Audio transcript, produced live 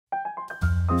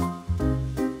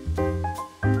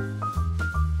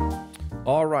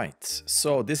All right,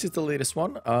 so this is the latest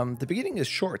one. The beginning is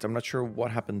short. I'm not sure what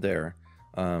happened there,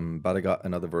 but I got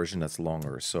another version that's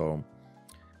longer. So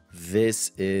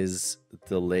this is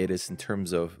the latest in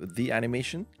terms of the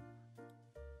animation.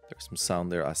 There's some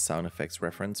sound there as sound effects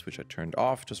reference, which I turned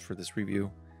off just for this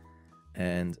review.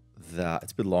 And that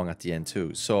it's a bit long at the end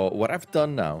too. So what I've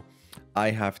done now, I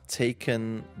have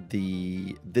taken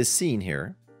this scene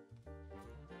here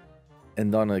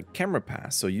and done a camera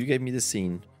pass. So you gave me the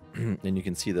scene. And you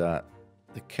can see that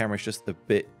the camera is just a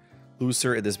bit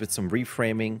looser. There's been some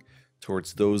reframing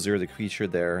towards Dozer, the creature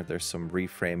there. There's some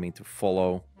reframing to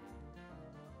follow.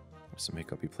 There's some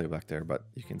hiccupy playback there, but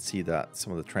you can see that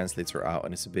some of the translates are out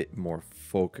and it's a bit more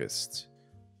focused.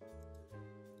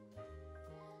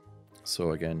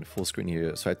 So again, full screen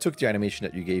here. So I took the animation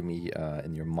that you gave me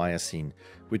in your Maya scene,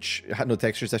 which had no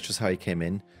textures. That's just how it came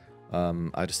in.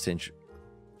 I just changed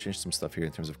some stuff here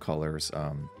in terms of colors.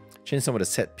 Change some of the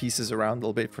set pieces around a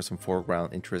little bit for some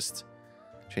foreground interest.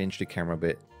 Change the camera a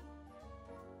bit.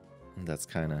 And that's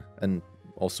kind of... And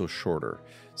also shorter.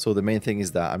 So the main thing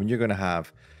is that, I mean, you're going to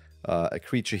have a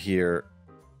creature here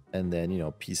and then, you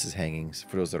know, pieces hanging. So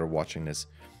for those that are watching this,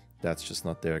 that's just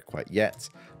not there quite yet.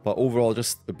 But overall,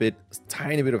 just a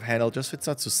tiny bit of handle, just so it's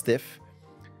not so stiff.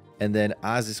 And then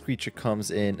as this creature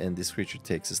comes in and this creature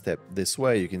takes a step this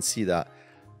way, you can see that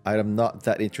I'm not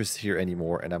that interested here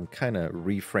anymore, and I'm kind of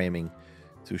reframing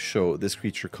to show this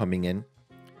creature coming in.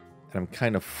 And I'm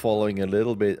kind of following a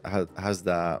little bit as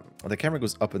the camera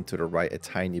goes up and to the right a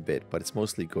tiny bit, but it's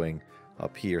mostly going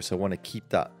up here. So I want to keep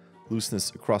that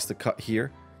looseness across the cut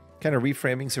here. Kind of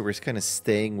reframing, so we're kind of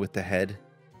staying with the head.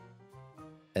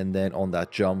 And then on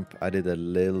that jump, I did a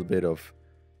little bit of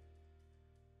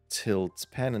tilt,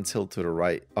 pan and tilt to the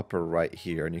right, upper right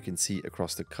here. And you can see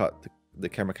across the cut, the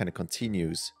camera kind of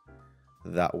continues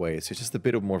that way. So it's just a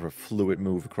bit of more of a fluid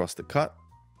move across the cut.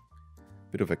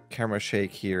 Bit of a camera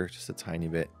shake here, just a tiny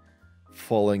bit.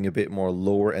 Following a bit more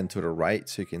lower and to the right,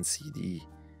 so you can see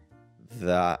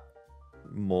that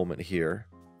moment here.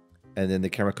 And then the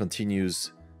camera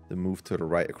continues the move to the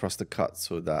right across the cut,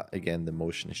 so that, again, the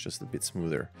motion is just a bit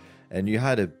smoother. And you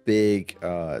had a big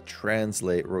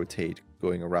translate, rotate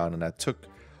going around, and I took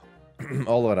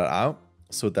all of that out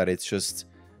so that it's just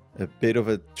a bit of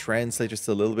a translate, just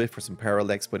a little bit for some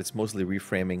parallax, but it's mostly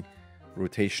reframing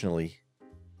rotationally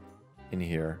in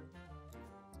here.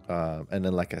 And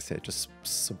then, like I said, just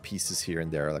some pieces here and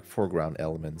there, like foreground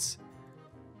elements,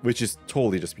 which is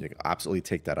totally just me. Like, absolutely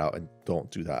take that out and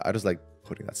don't do that. I just like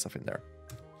putting that stuff in there.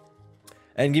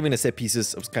 And giving the set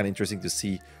pieces, it was kind of interesting to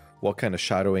see what kind of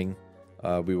shadowing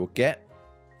we will get.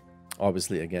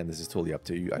 Obviously, again, this is totally up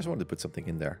to you. I just wanted to put something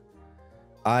in there.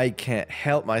 I can't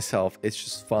help myself. It's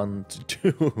just fun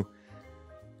to do.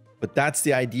 But that's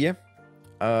the idea.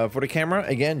 For the camera,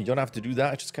 again, you don't have to do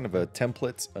that. It's just kind of a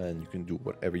template, and you can do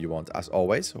whatever you want, as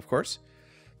always, of course.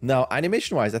 Now,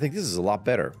 animation-wise, I think this is a lot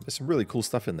better. There's some really cool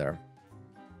stuff in there.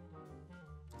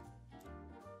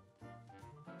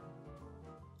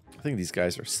 I think these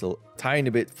guys are still a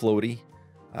tiny bit floaty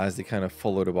as they kind of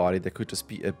follow the body. They could just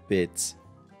be a bit...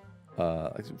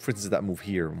 for instance, that move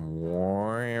here,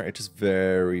 it's just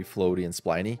very floaty and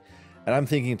spliny. And I'm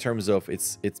thinking in terms of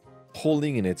it's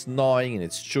pulling and it's gnawing and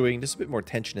it's chewing. There's a bit more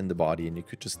tension in the body, and you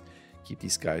could just keep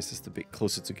these guys just a bit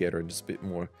closer together and just a bit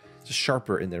more, just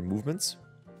sharper in their movements.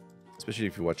 Especially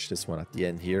if you watch this one at the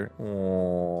end here.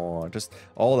 Oh, just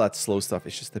all that slow stuff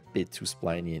is just a bit too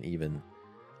spliny and even.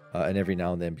 And every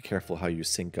now and then, be careful how you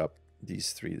sync up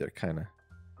these three. They're kind of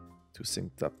too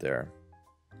synced up there.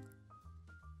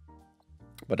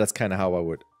 But that's kind of how I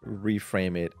would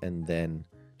reframe it, and then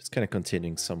just kind of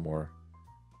continuing some more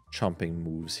chomping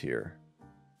moves here.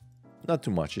 Not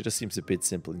too much. It just seems a bit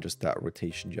simple in just that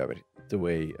rotation. You have it the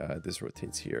way this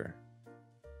rotates here.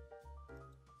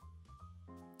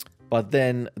 But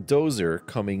then Dozer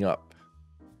coming up.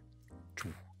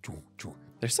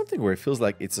 There's something where it feels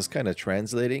like it's just kind of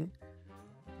translating.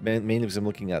 Mainly because I'm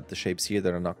looking at the shapes here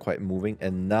that are not quite moving.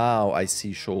 And now I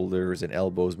see shoulders and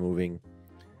elbows moving.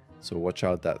 So watch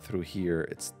out that through here,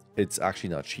 it's actually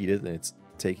not cheated and it's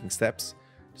taking steps.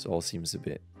 So all seems a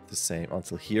bit the same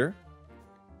until here.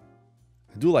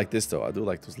 I do like this though. I do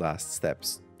like those last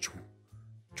steps.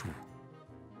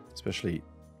 Especially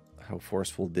how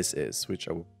forceful this is, which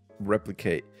I will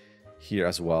replicate here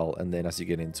as well. And then as you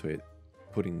get into it,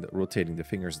 rotating the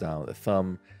fingers down, the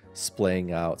thumb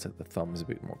splaying out so that the thumb is a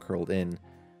bit more curled in,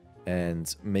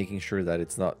 and making sure that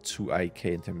it's not too IK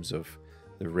in terms of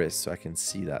the wrist, so I can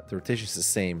see that the rotation is the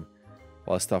same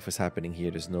while stuff is happening here.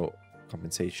 There's no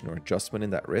compensation or adjustment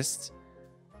in that wrist.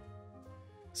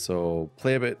 So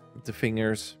play a bit with the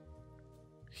fingers,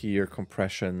 Here,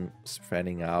 compression,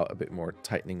 fanning out, a bit more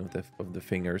tightening of the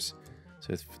fingers,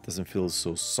 so it doesn't feel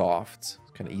so soft.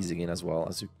 Kind of easing in as well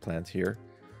as you plant here.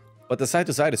 But the side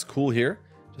to side is cool here.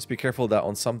 Just be careful that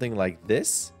on something like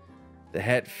this, the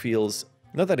head feels,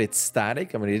 not that it's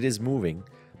static, I mean it is moving,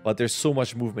 but there's so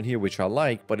much movement here which I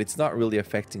like, but it's not really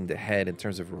affecting the head in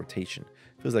terms of rotation.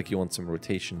 Feels like you want some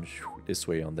rotation this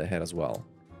way on the head as well.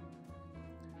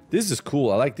 This is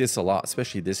cool. I like this a lot,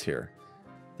 especially this here.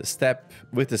 The step,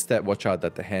 with the step, watch out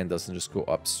that the hand doesn't just go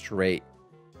up straight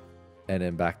and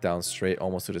then back down straight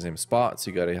almost to the same spot.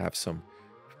 So you gotta have some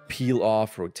peel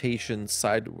off rotation,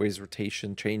 sideways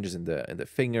rotation, changes in the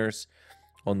fingers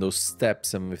on those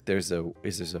steps. And if there's a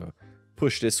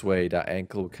push this way, that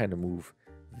ankle will kind of move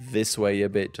this way a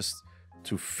bit just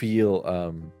to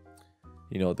feel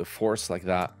you know, the force like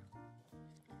that.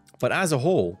 But as a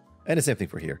whole, and the same thing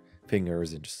for here,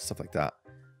 fingers and just stuff like that,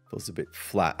 feels a bit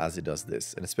flat as it does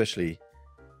this. And especially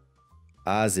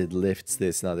as it lifts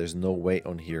this, now there's no weight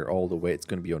on here, all the weight's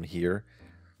going to be on here,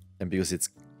 and because it's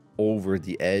over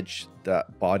the edge,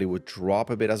 that body would drop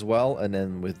a bit as well. And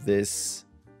then with this,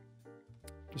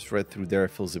 just right through there,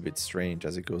 it feels a bit strange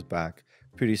as it goes back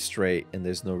pretty straight, and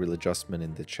there's no real adjustment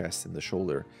in the chest and the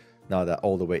shoulder now that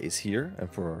all the weight is here. And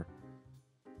for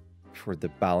the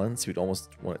balance, you'd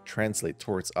almost want to translate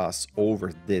towards us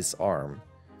over this arm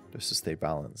just to stay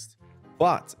balanced.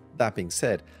 But that being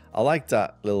said, I like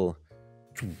that little,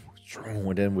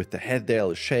 and then with the head there,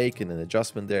 a shake and an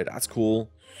adjustment there, that's cool.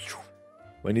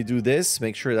 When you do this,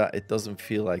 make sure that it doesn't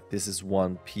feel like this is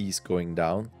one piece going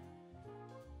down.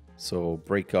 So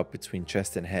break up between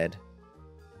chest and head.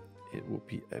 It will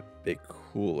be a bit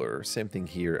cooler. Same thing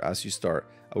here. As you start,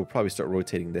 I would probably start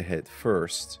rotating the head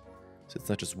first, so it's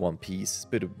not just one piece. It's a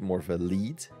bit more of a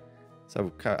lead.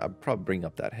 So I'd probably bring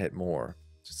up that head more.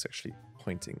 Just actually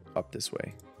pointing up this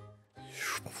way.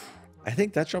 I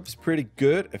think that drop is pretty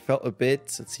good. It felt a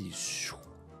bit, let's see,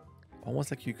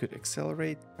 almost like you could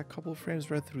accelerate a couple of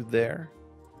frames right through there.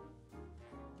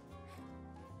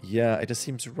 Yeah, it just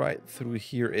seems right through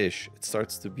here-ish. It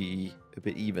starts to be a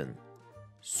bit even.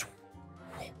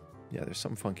 Yeah, there's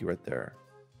something funky right there.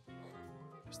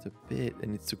 Just a bit. It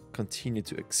needs to continue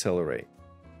to accelerate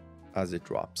as it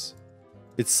drops.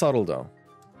 It's subtle though.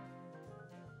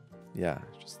 Yeah,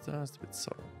 just a bit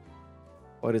subtle.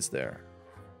 But it's there.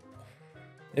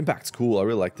 Impact's cool. I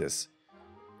really like this.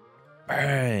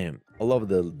 Bam! I love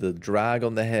the drag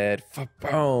on the head.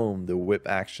 Boom! The whip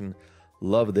action.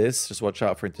 Love this. Just watch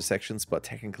out for intersections. But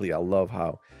technically, I love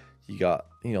how you got,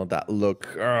 you know, that look.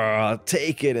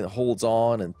 Take it, and holds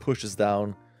on and pushes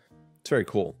down. It's very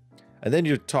cool. And then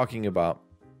you're talking about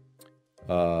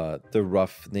the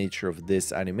rough nature of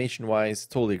this animation-wise.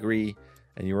 Totally agree.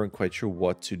 And you weren't quite sure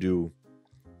what to do.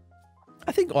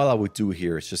 I think all I would do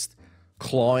here is just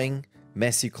clawing,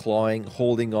 messy clawing,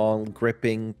 holding on,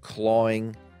 gripping,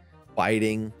 clawing,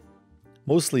 biting.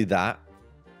 Mostly that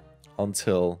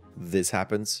until this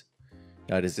happens.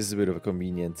 Now this is a bit of a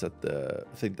convenience at the,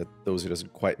 I think that those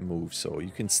doesn't quite move, so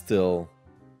you can still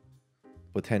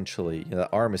potentially, you know, that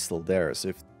arm is still there. So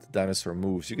if the dinosaur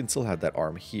moves, you can still have that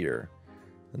arm here,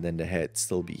 and then the head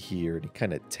still be here, and it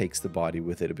kind of takes the body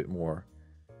with it a bit more.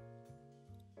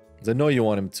 I know you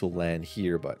want him to land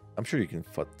here, but I'm sure you can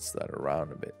futz that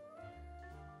around a bit.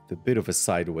 A bit of a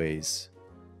sideways,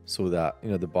 so that,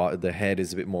 you know, the head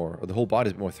is a bit more, or the whole body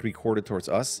is a bit more three-quartered towards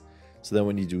us. So then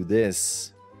when you do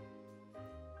this,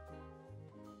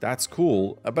 that's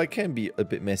cool, but it can be a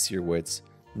bit messier where it's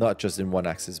not just in one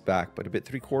axis back, but a bit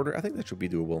three-quarter. I think that should be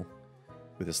doable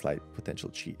with a slight potential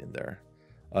cheat in there.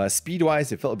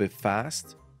 Speed-wise, it felt a bit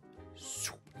fast.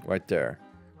 Right there.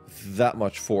 That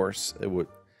much force,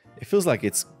 it feels like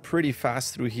it's pretty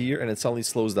fast through here, and it suddenly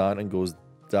slows down and goes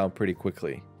down pretty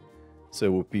quickly. So it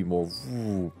would be more,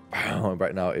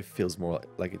 right now it feels more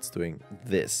like it's doing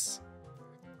this.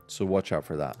 So watch out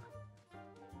for that.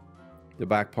 The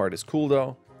back part is cool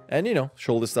though. And you know,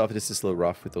 shoulder stuff, this is a little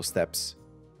rough with those steps.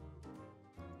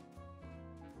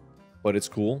 But it's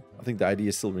cool. I think the idea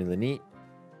is still really neat.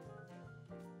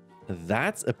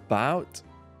 That's about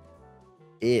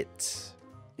it.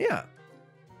 Yeah.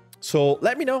 So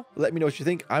let me know what you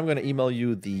think. I'm going to email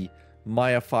you the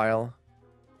Maya file,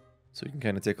 so you can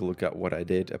kind of take a look at what I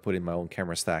did. I put in my own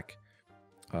camera stack,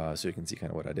 so you can see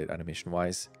kind of what I did animation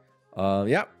wise.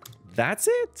 Yeah, that's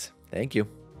it. Thank you.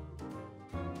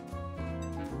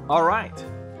 All right,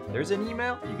 there's an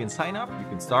email. You can sign up. You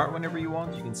can start whenever you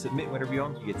want. You can submit whenever you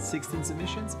want. You get 16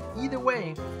 submissions. Either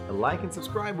way, a like and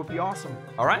subscribe would be awesome.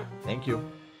 All right, thank you.